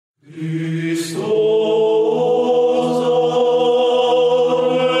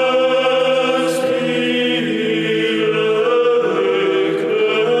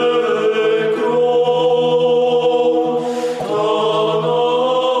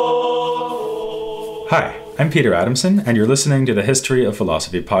Hi, I'm Peter Adamson, and you're listening to the History of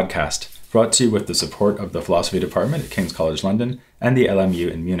Philosophy podcast, brought to you with the support of the Philosophy Department at King's College London and the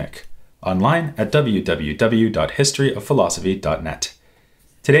LMU in Munich, online at www.historyofphilosophy.net.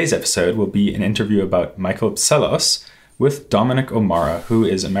 Today's episode will be an interview about Michael Psellos with Dominic O'Meara, who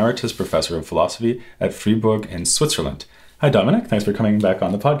is Emeritus Professor of Philosophy at Freiburg in Switzerland. Hi, Dominic. Thanks for coming back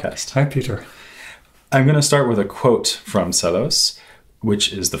on the podcast. Hi, Peter. I'm going to start with a quote from Psellos,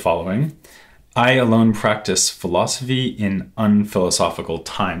 which is the following: "I alone practice philosophy in unphilosophical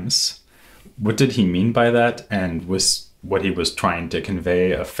times." What did he mean by that? And was what he was trying to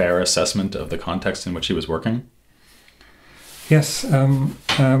convey a fair assessment of the context in which he was working? Yes,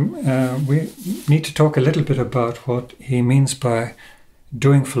 we need to talk a little bit about what he means by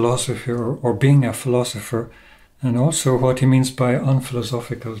doing philosophy or being a philosopher, and also what he means by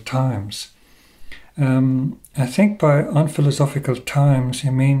unphilosophical times. I think by unphilosophical times he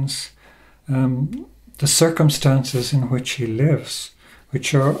means the circumstances in which he lives,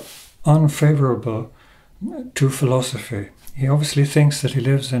 which are unfavorable to philosophy. He obviously thinks that he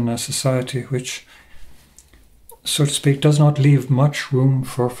lives in a society which, so to speak, does not leave much room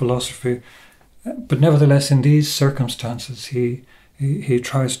for philosophy, but nevertheless in these circumstances he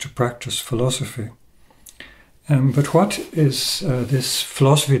tries to practice philosophy. But what is this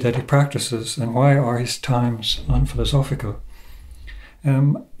philosophy that he practices, and why are his times unphilosophical?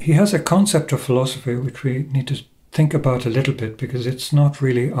 He has a concept of philosophy which we need to think about a little bit, because it's not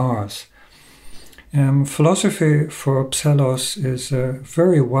really ours. Philosophy for Psellos is a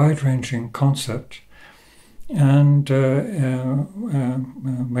very wide-ranging concept, and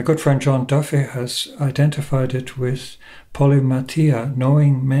my good friend John Duffy has identified it with polymatia,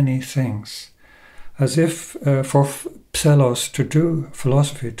 knowing many things, as if for Psellos to do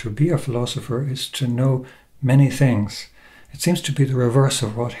philosophy, to be a philosopher, is to know many things. It seems to be the reverse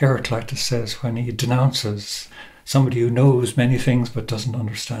of what Heraclitus says when he denounces somebody who knows many things but doesn't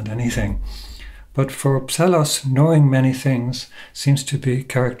understand anything. But for Psellos, knowing many things seems to be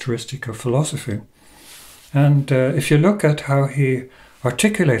characteristic of philosophy. And if you look at how he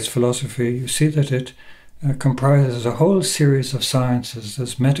articulates philosophy, you see that it comprises a whole series of sciences.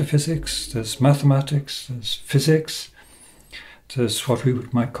 There's metaphysics, there's mathematics, there's physics, there's what we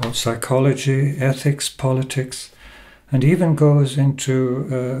might call psychology, ethics, politics, and even goes into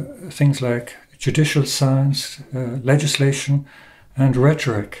things like judicial science, legislation, and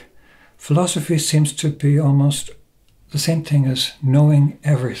rhetoric. Philosophy seems to be almost the same thing as knowing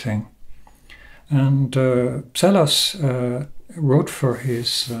everything. And Psellos wrote for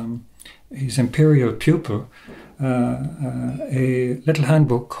his imperial pupil a little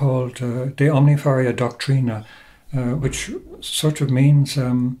handbook called De Omnivaria Doctrina, which sort of means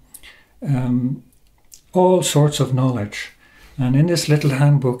all sorts of knowledge. And in this little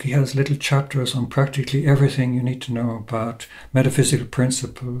handbook, he has little chapters on practically everything you need to know about metaphysical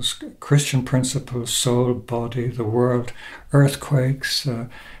principles, Christian principles, soul, body, the world, earthquakes,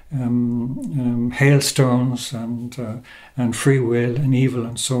 hailstones, and free will and evil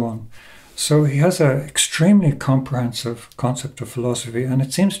and so on. So he has an extremely comprehensive concept of philosophy, and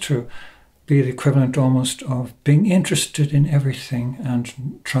it seems to be the equivalent almost of being interested in everything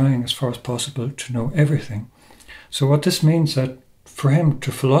and trying as far as possible to know everything. So what this means that for him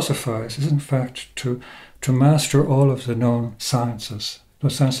to philosophize is in fact to master all of the known sciences,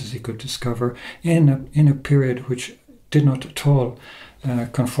 those sciences he could discover in a period which did not at all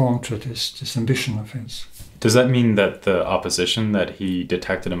conform to this ambition of his. Does that mean that the opposition that he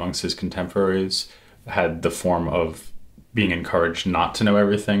detected amongst his contemporaries had the form of being encouraged not to know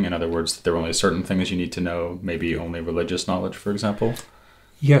everything? In other words, that there were only certain things you need to know, maybe only religious knowledge, for example?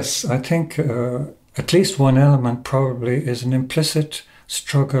 Yes, I think at least one element probably is an implicit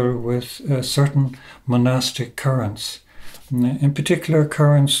struggle with certain monastic currents. In particular,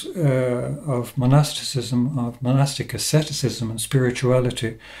 currents of monasticism, of monastic asceticism and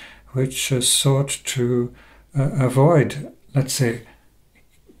spirituality, which sought to avoid, let's say,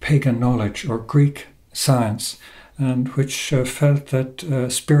 pagan knowledge or Greek science, and which felt that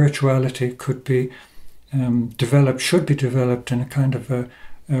spirituality could be should be developed in a kind of a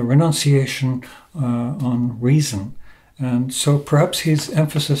renunciation on reason. And so perhaps his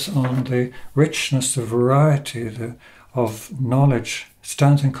emphasis on the richness, the variety, of knowledge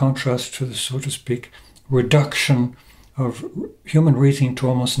stands in contrast to the, so to speak, reduction of human reasoning to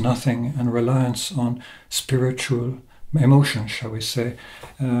almost nothing and reliance on spiritual emotion, shall we say,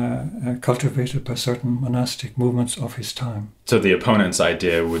 cultivated by certain monastic movements of his time. So the opponent's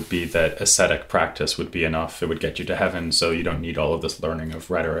idea would be that ascetic practice would be enough. It would get you to heaven, so you don't need all of this learning of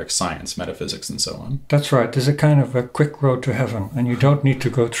rhetoric, science, metaphysics, and so on. That's right. There's a kind of a quick road to heaven, and you don't need to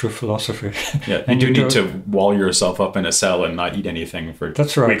go through philosophy. Yeah, you do need to wall yourself up in a cell and not eat anything for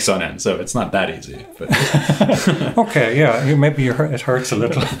weeks on end. So it's not that easy. But okay, yeah, maybe it hurts a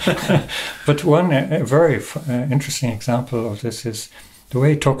little. But one very interesting example of this is the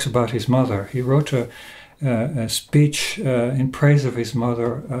way he talks about his mother. He wrote a speech in praise of his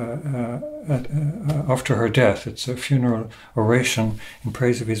mother after her death. It's a funeral oration in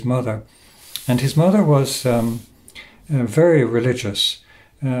praise of his mother. And his mother was very religious,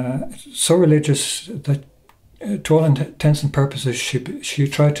 so religious that to all intents and purposes she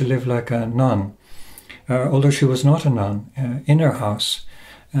tried to live like a nun, although she was not a nun, in her house.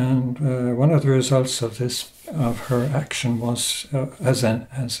 And one of the results of her action was, as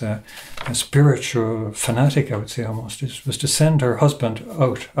a spiritual fanatic, I would say almost, was to send her husband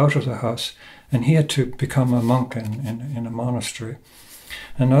out of the house, and he had to become a monk in a monastery.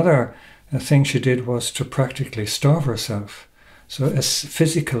 Another thing she did was to practically starve herself. So as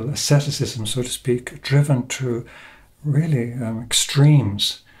physical asceticism, so to speak, driven to really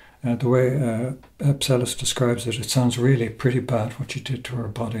extremes. The way Psellos describes it, it sounds really pretty bad what she did to her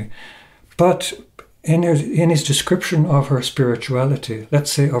body. But in his description of her spirituality,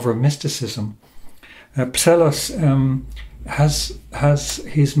 let's say of her mysticism, Psellos has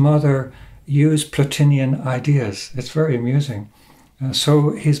his mother use Plotinian ideas. It's very amusing.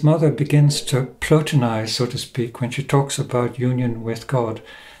 So his mother begins to Plotinize, so to speak, when she talks about union with God,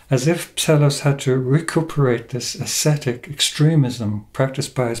 as if Psellos had to recuperate this ascetic extremism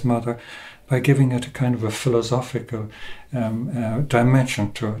practiced by his mother by giving it a kind of a philosophical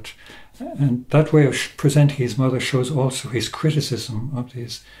dimension to it. And that way of presenting his mother shows also his criticism of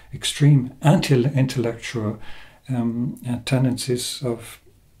these extreme anti-intellectual tendencies of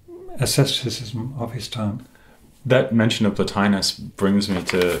asceticism of his time. That mention of Plotinus brings me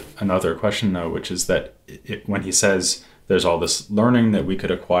to another question, though, which is that when he says there's all this learning that we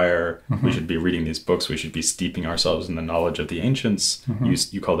could acquire, we should be reading these books, we should be steeping ourselves in the knowledge of the ancients.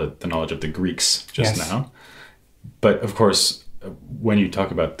 You called it the knowledge of the Greeks just now. But of course, when you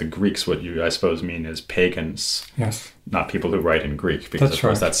talk about the Greeks, what you, I suppose, mean is pagans, not people who write in Greek, because of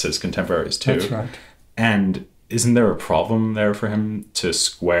course that's his contemporaries too. That's right. And isn't there a problem there for him to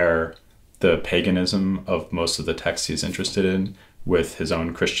square the paganism of most of the texts he's interested in with his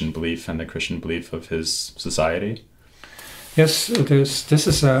own Christian belief and the Christian belief of his society? Yes, this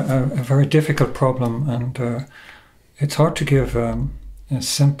is a very difficult problem, and it's hard to give a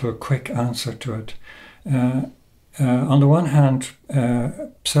simple, quick answer to it. On the one hand,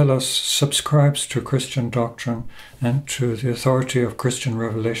 Psellos subscribes to Christian doctrine and to the authority of Christian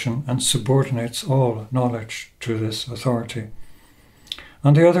revelation and subordinates all knowledge to this authority.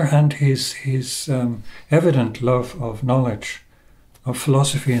 On the other hand, his evident love of knowledge, of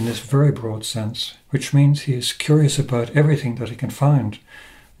philosophy in this very broad sense, which means he is curious about everything that he can find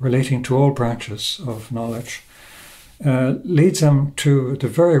relating to all branches of knowledge, leads him to the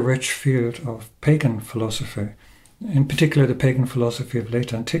very rich field of pagan philosophy, in particular the pagan philosophy of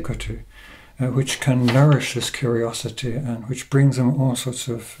late antiquity, which can nourish his curiosity and which brings him all sorts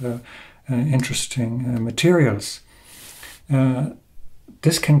of interesting materials.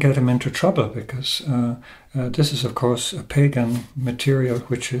 This can get him into trouble because this is, of course, a pagan material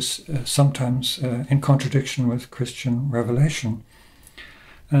which is sometimes in contradiction with Christian revelation.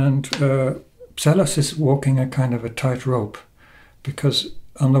 And Psellos is walking a kind of a tightrope because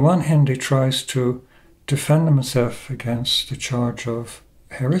on the one hand he tries to defend himself against the charge of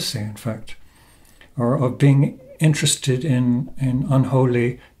heresy, in fact, or of being interested in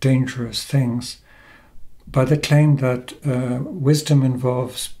unholy, dangerous things, by the claim that wisdom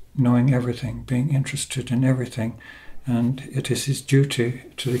involves knowing everything, being interested in everything, and it is his duty,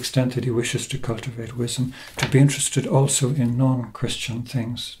 to the extent that he wishes to cultivate wisdom, to be interested also in non-Christian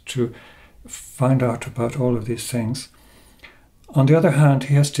things, to find out about all of these things. On the other hand,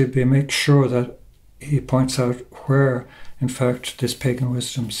 he has to make sure that he points out where, in fact, this pagan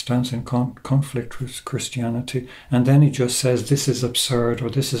wisdom stands in conflict with Christianity, and then he just says this is absurd, or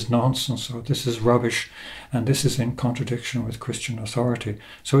this is nonsense, or this is rubbish, and this is in contradiction with Christian authority.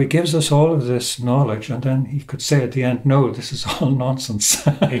 So he gives us all of this knowledge, and then he could say at the end, no, this is all nonsense.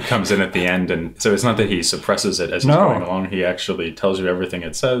 He comes in at the end, and so it's not that he suppresses it as he's going along, he actually tells you everything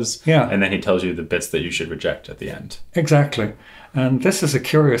it says, and then he tells you the bits that you should reject at the end. Exactly. And this is a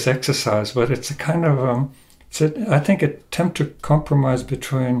curious exercise, but it's a kind of, I think, attempt to compromise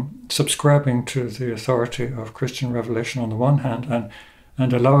between subscribing to the authority of Christian revelation on the one hand and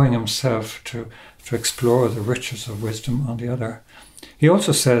and allowing himself to explore the riches of wisdom on the other. He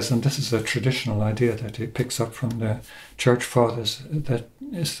also says, and this is a traditional idea that he picks up from the church fathers,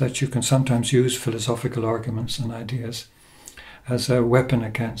 that you can sometimes use philosophical arguments and ideas as a weapon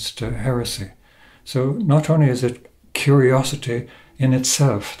against heresy. So not only is it curiosity in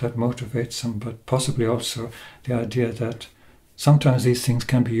itself that motivates him, but possibly also the idea that sometimes these things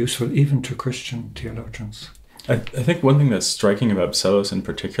can be useful even to Christian theologians. I think one thing that's striking about Psellos in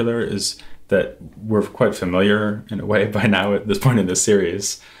particular is that we're quite familiar in a way by now at this point in the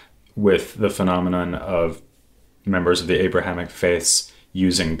series with the phenomenon of members of the Abrahamic faiths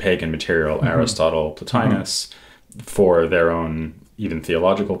using pagan material, Aristotle, Plotinus, for their own even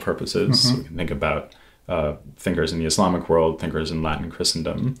theological purposes. We can think about thinkers in the Islamic world, thinkers in Latin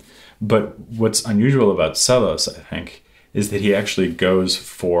Christendom. But what's unusual about Psellos, I think, is that he actually goes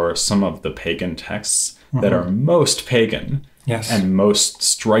for some of the pagan texts that are most pagan and most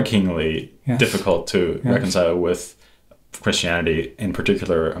strikingly difficult to reconcile with Christianity. In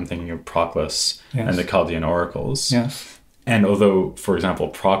particular, I'm thinking of Proclus and the Chaldean oracles. And although, for example,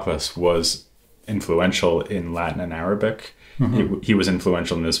 Proclus was influential in Latin and Arabic, he was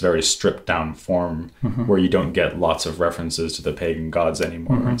influential in this very stripped down form where you don't get lots of references to the pagan gods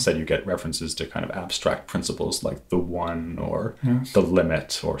anymore. Instead, you get references to kind of abstract principles like the one or the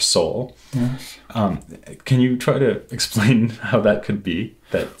limit or soul. Can you try to explain how that could be,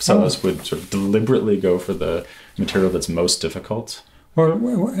 that Psellos would sort of deliberately go for the material that's most difficult? Well,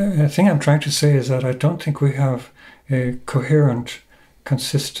 the thing I'm trying to say is that I don't think we have a coherent,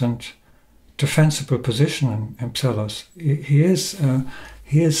 consistent, defensible position in Psellos.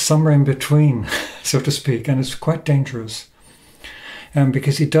 He is somewhere in between, so to speak, and it's quite dangerous.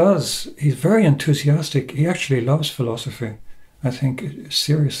 Because he's very enthusiastic. He actually loves philosophy, I think,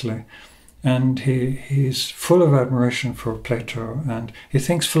 seriously. And he's full of admiration for Plato, and he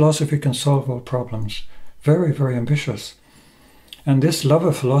thinks philosophy can solve all problems. Very, very ambitious. And this love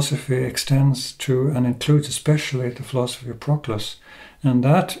of philosophy extends to and includes especially the philosophy of Proclus, and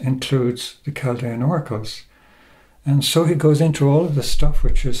that includes the Chaldean oracles. And so he goes into all of this stuff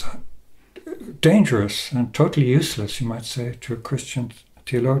which is dangerous and totally useless, you might say, to Christian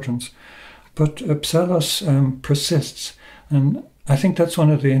theologians. But Psellos persists, and I think that's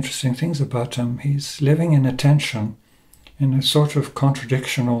one of the interesting things about him. He's living in a tension, in a sort of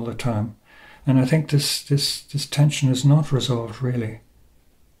contradiction all the time. And I think this tension is not resolved, really.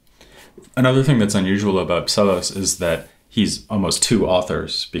 Another thing that's unusual about Psellos is that he's almost two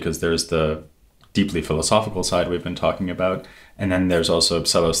authors, because there's the deeply philosophical side we've been talking about, and then there's also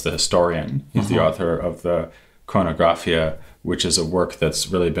Psellos the historian. He's the author of the Chronographia, which is a work that's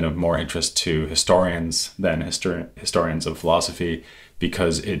really been of more interest to historians than historians of philosophy,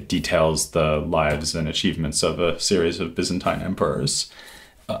 because it details the lives and achievements of a series of Byzantine emperors.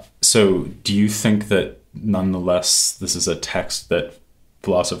 So do you think that nonetheless this is a text that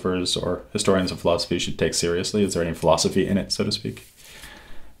philosophers or historians of philosophy should take seriously? Is there any philosophy in it, so to speak?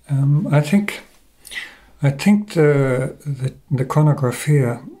 I think the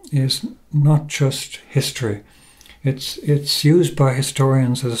Chronographia is not just history. It's used by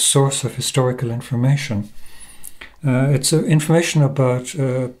historians as a source of historical information. It's information about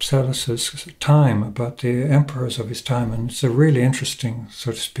Psellos' time, about the emperors of his time, and it's a really interesting,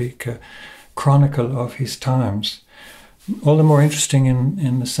 so to speak, chronicle of his times. All the more interesting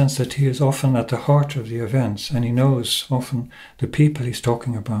in the sense that he is often at the heart of the events, and he knows often the people he's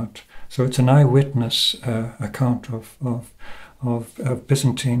talking about. So it's an eyewitness account of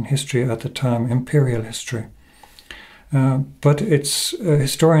Byzantine history at the time, imperial history. But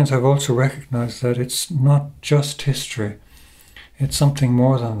historians have also recognized that it's not just history. It's something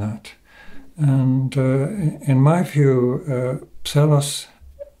more than that. And in my view, Psellos,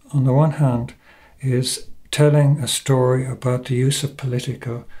 on the one hand, is telling a story about the use of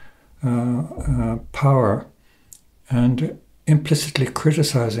political power and implicitly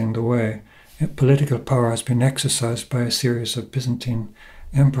criticizing the way political power has been exercised by a series of Byzantine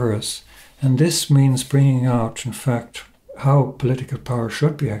emperors. And this means bringing out, in fact, how political power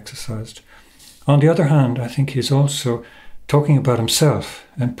should be exercised. On the other hand, I think he's also talking about himself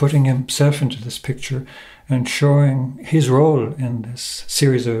and putting himself into this picture and showing his role in this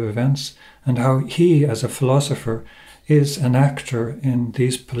series of events and how he, as a philosopher, is an actor in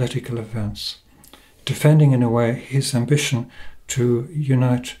these political events, defending in a way his ambition to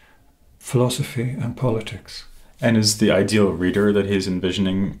unite philosophy and politics. And is the ideal reader that he's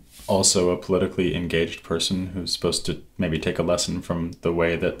envisioning also a politically engaged person who's supposed to maybe take a lesson from the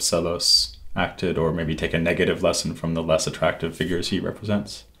way that Psellos acted, or maybe take a negative lesson from the less attractive figures he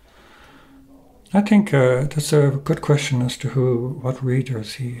represents? I think that's a good question as to what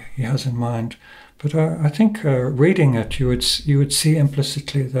readers he has in mind. But I think reading it, you would see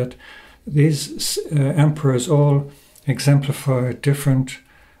implicitly that these emperors all exemplify different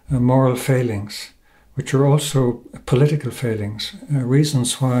moral failings, which are also political failings,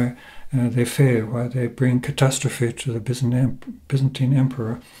 reasons why they fail, why they bring catastrophe to the Byzantine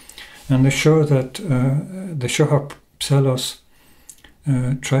emperor. And they show how Psellos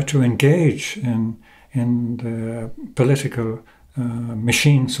tried to engage in the political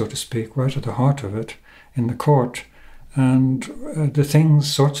machine, so to speak, right at the heart of it, in the court, and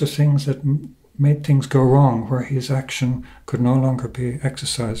sorts of things that made things go wrong, where his action could no longer be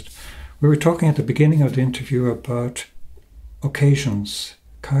exercised. We were talking at the beginning of the interview about occasions,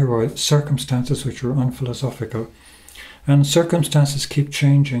 kairoi, circumstances which are unphilosophical. And circumstances keep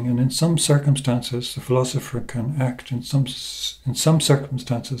changing, and in some circumstances the philosopher can act, in some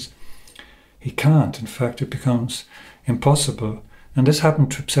circumstances he can't. In fact, it becomes impossible. And this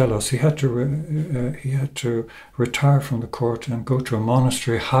happened to Psellos. He had to retire from the court and go to a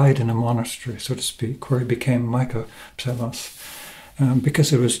monastery, hide in a monastery, so to speak, where he became Michael Psellos,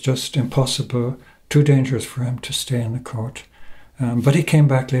 because it was just impossible, too dangerous for him to stay in the court. But he came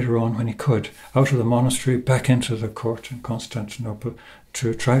back later on when he could, out of the monastery, back into the court in Constantinople,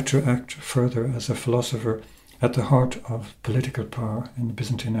 to try to act further as a philosopher at the heart of political power in the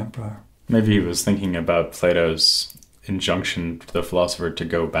Byzantine Empire. Maybe he was thinking about Plato's injunction to the philosopher to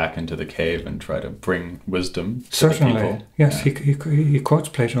go back into the cave and try to bring wisdom to Certainly, the people. Yes. Yeah. He quotes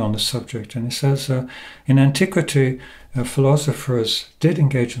Plato on this subject, and he says, in antiquity, philosophers did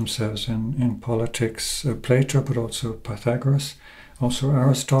engage themselves in politics, Plato, but also Pythagoras, also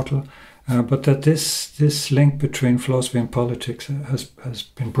Aristotle, but that this link between philosophy and politics has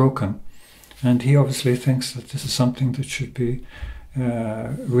been broken. And he obviously thinks that this is something that should be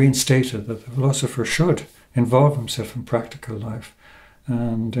reinstated, that the philosopher should involve himself in practical life,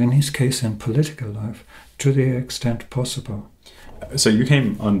 and in his case in political life, to the extent possible. So you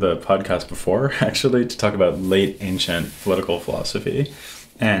came on the podcast before, actually, to talk about late ancient political philosophy,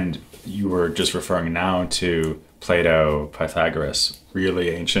 and you were just referring now to Plato, Pythagoras, really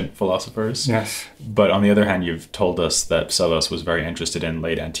ancient philosophers. Yes. But on the other hand, you've told us that Psellos was very interested in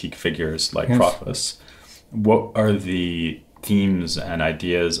late antique figures like Proclus. What are the themes and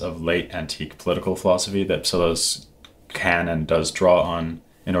ideas of late antique political philosophy that Psellos can and does draw on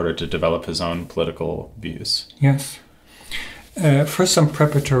in order to develop his own political views? Yes. First, some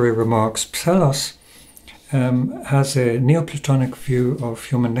preparatory remarks. Psellos has a Neoplatonic view of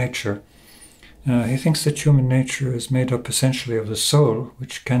human nature. He thinks that human nature is made up essentially of the soul,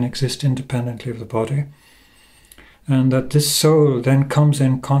 which can exist independently of the body, and that this soul then comes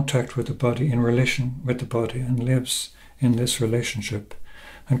in contact with the body, in relation with the body, and lives in this relationship.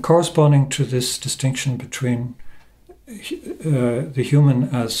 And corresponding to this distinction between the human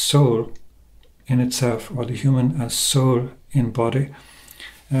as soul in itself, or the human as soul in body,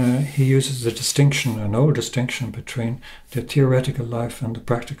 he uses the distinction, an old distinction, between the theoretical life and the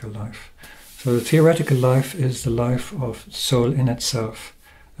practical life. So the theoretical life is the life of soul in itself,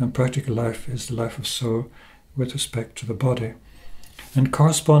 and practical life is the life of soul with respect to the body. And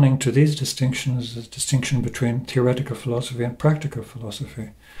corresponding to these distinctions is the distinction between theoretical philosophy and practical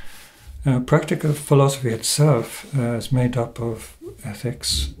philosophy. Practical philosophy itself is made up of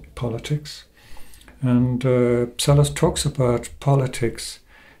ethics, politics, and Psellos talks about politics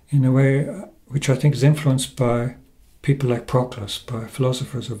in a way which I think is influenced by people like Proclus, by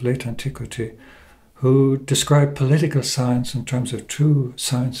philosophers of late antiquity, who describe political science in terms of two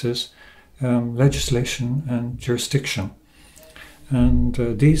sciences, legislation and jurisdiction. And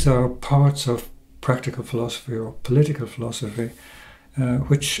these are parts of practical philosophy or political philosophy,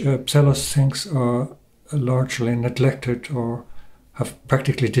 which Psellos thinks are largely neglected or have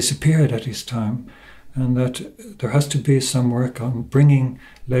practically disappeared at his time, and that there has to be some work on bringing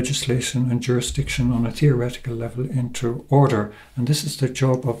legislation and jurisdiction on a theoretical level into order. And this is the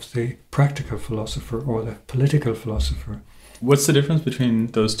job of the practical philosopher or the political philosopher. What's the difference between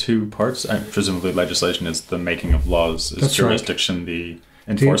those two parts? Presumably legislation is the making of laws. Is That's jurisdiction right. the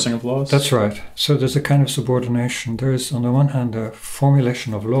enforcing of laws? That's right. So there's a kind of subordination. There is, on the one hand, a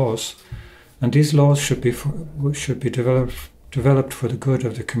formulation of laws, and these laws should be developed for the good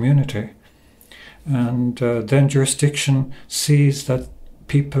of the community. And then jurisdiction sees that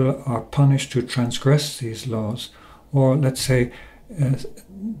people are punished who transgress these laws, or let's say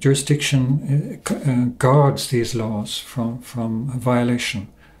jurisdiction guards these laws from a violation.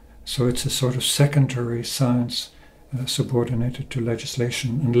 So it's a sort of secondary science subordinated to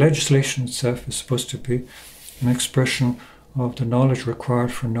legislation. And legislation itself is supposed to be an expression of the knowledge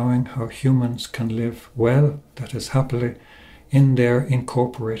required for knowing how humans can live well, that is happily, in their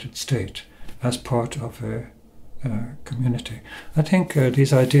incorporated state as part of a community. I think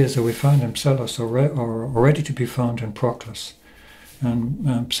these ideas that we find in Psellos are already to be found in Proclus.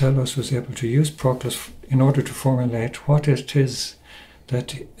 And Psellos was able to use Proclus in order to formulate what it is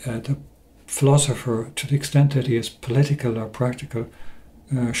that the philosopher, to the extent that he is political or practical,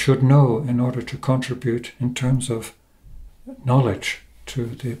 should know in order to contribute in terms of knowledge to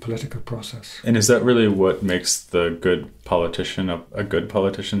the political process. And is that really what makes the good politician a good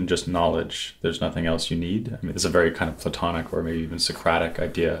politician? Just knowledge? There's nothing else you need? I mean, it's a very kind of Platonic or maybe even Socratic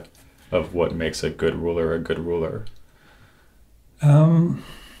idea of what makes a good ruler a good ruler. In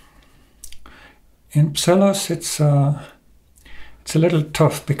Psellos, it's a little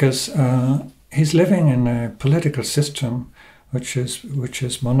tough because he's living in a political system which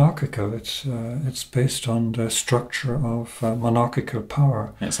is monarchical. It's based on the structure of monarchical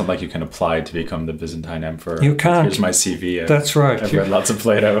power. And it's not like you can apply to become the Byzantine emperor. You can't. Here's my CV. That's right. I've read lots of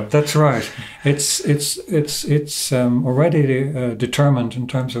Plato. That's right. It's already determined in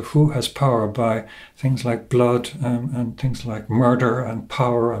terms of who has power by things like blood and things like murder and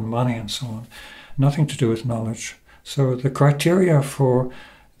power and money and so on. Nothing to do with knowledge. So the criteria for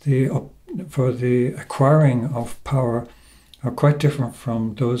the acquiring of power are quite different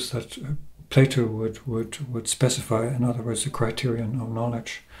from those that Plato would specify. In other words, the criterion of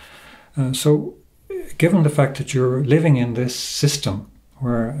knowledge. So, given the fact that you're living in this system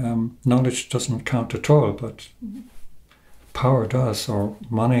where knowledge doesn't count at all, but power does, or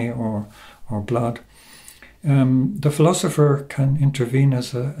money, or blood, the philosopher can intervene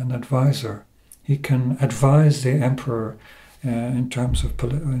as an advisor. He can advise the emperor in terms of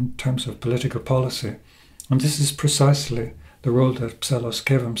political policy, and this is precisely the role that Psellos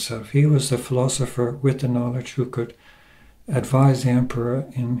gave himself. He was the philosopher with the knowledge who could advise the emperor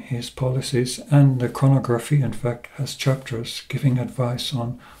in his policies, and the chronography, in fact, has chapters giving advice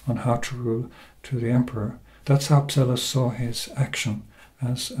on how to rule to the emperor. That's how Psellos saw his action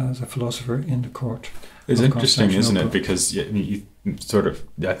as a philosopher in the court. It's interesting, isn't it? Because you sort of,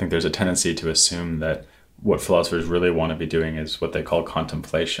 I think there's a tendency to assume that what philosophers really want to be doing is what they call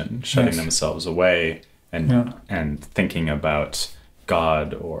contemplation, shutting themselves away and thinking about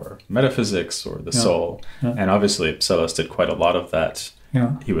God or metaphysics or the soul. Yeah. And obviously Psellos did quite a lot of that.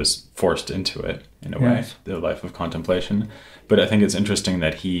 Yeah. He was forced into it, in a way, the life of contemplation. But I think it's interesting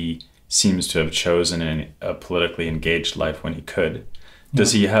that he seems to have chosen a politically engaged life when he could.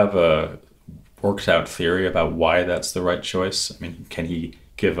 Does he have a worked out theory about why that's the right choice? I mean, can he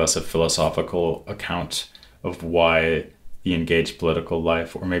give us a philosophical account of why the engaged political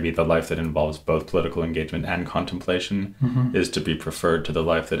life, or maybe the life that involves both political engagement and contemplation, is to be preferred to the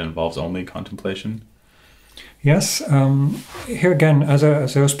life that involves only contemplation? Yes. Here again, as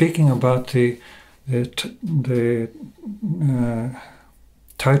I was speaking about the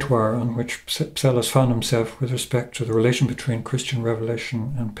tightwire on which Psellos found himself with respect to the relation between Christian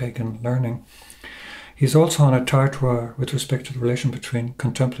revelation and pagan learning, he's also on a tightwire with respect to the relation between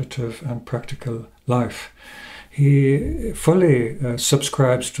contemplative and practical life. He fully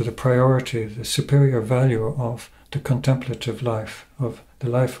subscribes to the priority, the superior value of the contemplative life, of the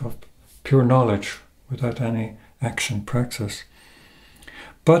life of pure knowledge without any action praxis.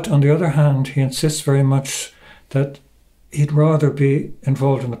 But on the other hand, he insists very much that he'd rather be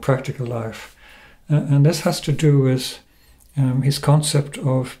involved in the practical life. And this has to do with his concept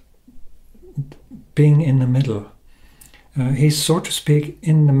of being in the middle. He's, so to speak,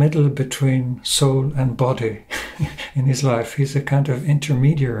 in the middle between soul and body in his life. He's a kind of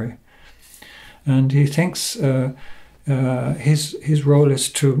intermediary. And he thinks his role is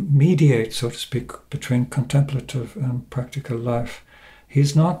to mediate, so to speak, between contemplative and practical life.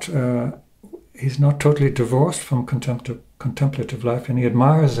 He's not totally divorced from contemplative life, and he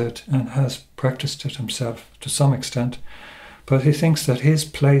admires it and has practiced it himself to some extent. But he thinks that his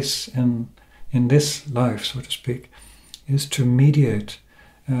place in this life, so to speak, is to mediate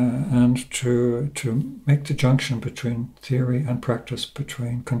and to make the junction between theory and practice,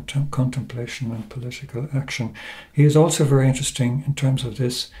 between contemplation and political action. He is also very interesting in terms of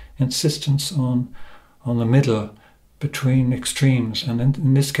this insistence on the middle between extremes, and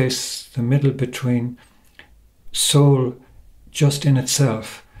in this case, the middle between soul just in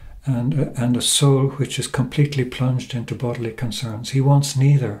itself and a soul which is completely plunged into bodily concerns. He wants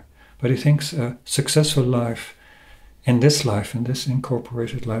neither, but he thinks a successful life, in this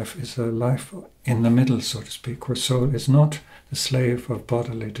incorporated life, is a life in the middle, so to speak, where soul is not the slave of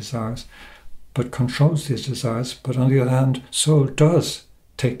bodily desires, but controls these desires. But on the other hand, soul does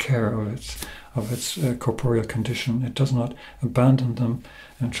take care of of its corporeal condition. It does not abandon them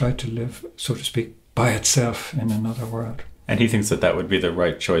and try to live, so to speak, by itself in another world. And he thinks that that would be the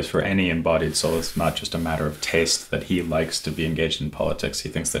right choice for any embodied soul. It's not just a matter of taste that he likes to be engaged in politics. He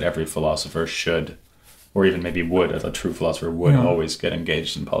thinks that every philosopher should, or even maybe would, a true philosopher would always get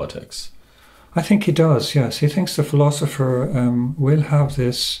engaged in politics. I think he does, yes. He thinks the philosopher will have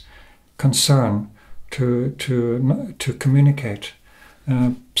this concern to communicate.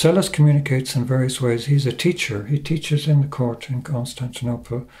 Psellos communicates in various ways. He's a teacher. He teaches in the court in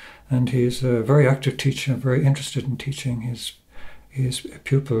Constantinople, and he's a very active teacher, very interested in teaching his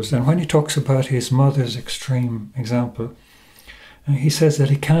pupils. And when he talks about his mother's extreme example, he says that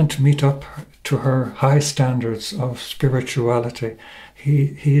he can't meet up to her high standards of spirituality.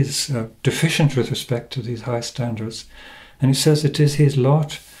 He is deficient with respect to these high standards. And he says it is his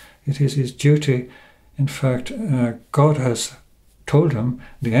lot, it is his duty. In fact, God has told him,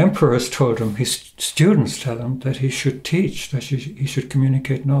 the emperor has told him, his students tell him that he should teach, that he should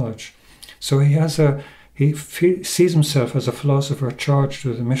communicate knowledge. So he sees himself as a philosopher charged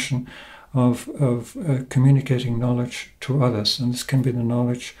with the mission of communicating knowledge to others. And this can be the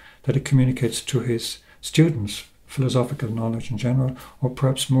knowledge that he communicates to his students, philosophical knowledge in general, or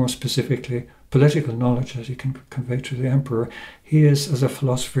perhaps more specifically political knowledge that he can convey to the emperor. He is, as a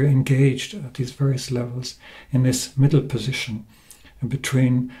philosopher, engaged at these various levels in this middle position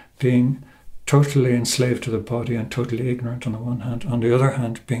between being totally enslaved to the body and totally ignorant on the one hand, on the other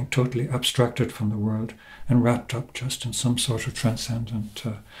hand being totally abstracted from the world and wrapped up just in some sort of transcendent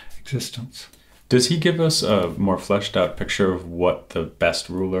existence. Does he give us a more fleshed out picture of what the best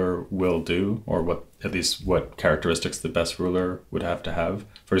ruler will do, or what characteristics the best ruler would have to have?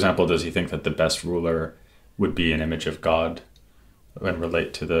 For example, does he think that the best ruler would be an image of God and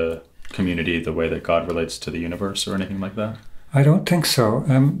relate to the community the way that God relates to the universe, or anything like that? I don't think so.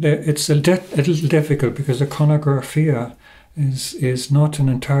 It's a little difficult because the Chronographia is not an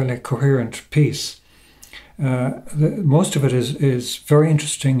entirely coherent piece. Most of it is very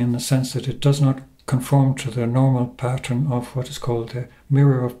interesting in the sense that it does not conform to the normal pattern of what is called the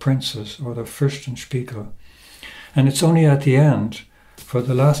Mirror of Princes, or the Fürstenspiegel. And it's only at the end, for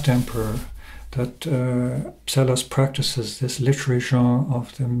the last emperor, that Psellos practices this literary genre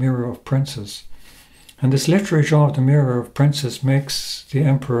of the Mirror of Princes. And this literary genre of the Mirror of Princes makes the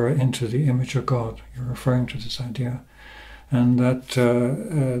emperor into the image of God. You're referring to this idea. And that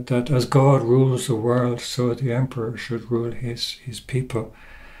as God rules the world, so the emperor should rule his people.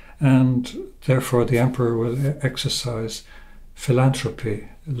 And therefore the emperor will exercise philanthropy,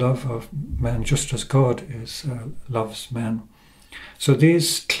 love of men, just as God loves men. So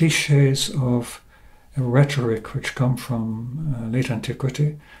these cliches of rhetoric which come from late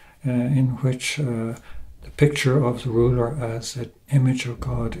antiquity, in which the picture of the ruler as an image of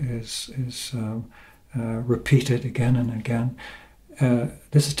God is repeated again and again.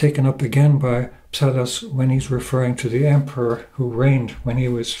 This is taken up again by Psellos when he's referring to the emperor who reigned when he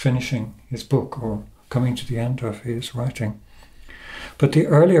was finishing his book or coming to the end of his writing. But the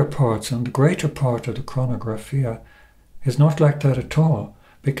earlier parts and the greater part of the Chronographia is not like that at all,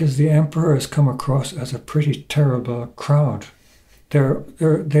 because the emperor has come across as a pretty terrible crowd.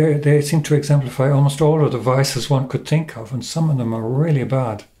 They seem to exemplify almost all of the vices one could think of, and some of them are really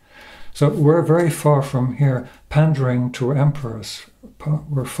bad. So we're very far from here pandering to emperors.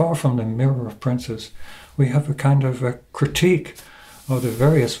 We're far from the Mirror of Princes. We have a kind of a critique of the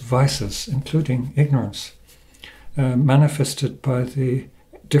various vices, including ignorance, manifested by the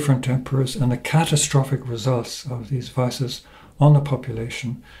different emperors, and the catastrophic results of these vices on the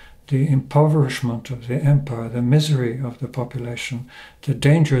population, the impoverishment of the empire, the misery of the population, the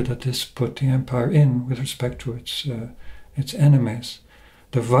danger that this put the empire in with respect to its enemies.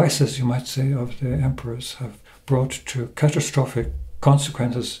 The vices, you might say, of the emperors have brought to catastrophic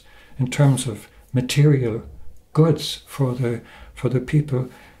consequences in terms of material goods for the people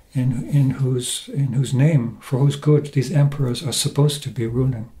in whose name, for whose good these emperors are supposed to be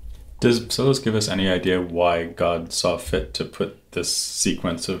ruling. Does Psellos give us any idea why God saw fit to put this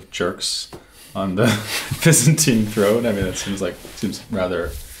sequence of jerks on the Byzantine throne? I mean, it seems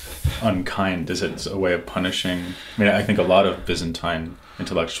rather unkind. Is it a way of punishing? I mean, I think a lot of Byzantine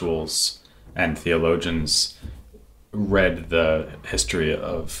intellectuals and theologians read the history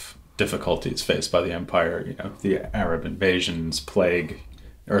of difficulties faced by the empire, the Arab invasions, plague,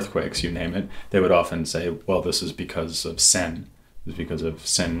 earthquakes, you name it. They would often say, well, this is because of sin. It's because of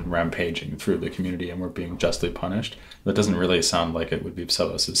sin rampaging through the community and we're being justly punished. That doesn't really sound like it would be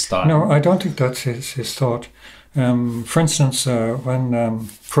Psellos' style. No, I don't think that's his thought. For instance, when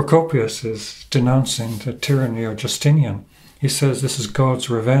Procopius is denouncing the tyranny of Justinian, he says this is God's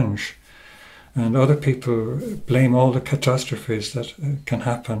revenge. And other people blame all the catastrophes that can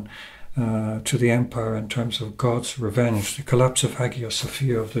happen to the empire in terms of God's revenge. The collapse of Hagia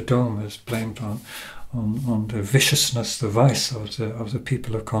Sophia of the Dome is blamed on the viciousness, the vice of the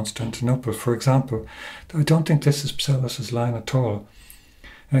people of Constantinople. For example, I don't think this is Psellos' line at all.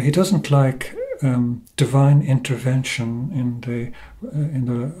 He doesn't like divine intervention in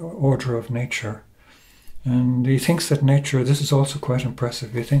the order of nature. And he thinks that nature, this is also quite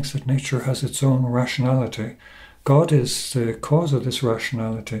impressive, he thinks that nature has its own rationality. God is the cause of this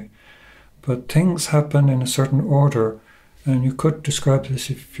rationality. But things happen in a certain order, and you could describe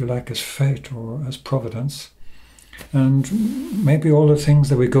this, if you like, as fate or as providence. And maybe all the things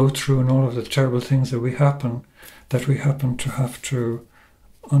that we go through and all of the terrible things that we happen to have to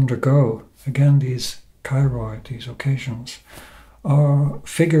undergo, again, these kairoi, these occasions, are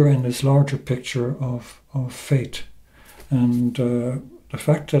figure in this larger picture of fate. And the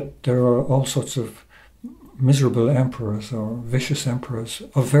fact that there are all sorts of miserable emperors or vicious emperors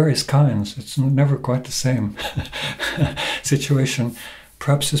of various kinds, it's never quite the same situation,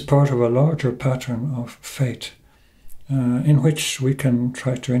 perhaps is part of a larger pattern of fate in which we can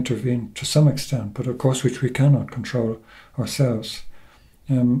try to intervene to some extent, but of course which we cannot control ourselves.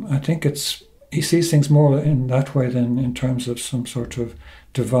 I think he sees things more in that way than in terms of some sort of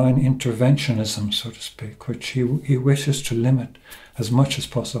divine interventionism, so to speak, which he wishes to limit as much as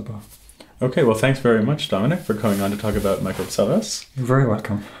possible. Okay, well, thanks very much, Dominic, for coming on to talk about Michael Psellos. You're very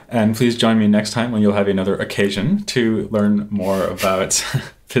welcome. And please join me next time when you'll have another occasion to learn more about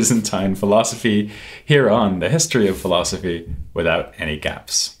Byzantine philosophy here on The History of Philosophy Without Any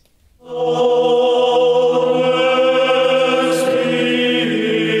Gaps. Amen.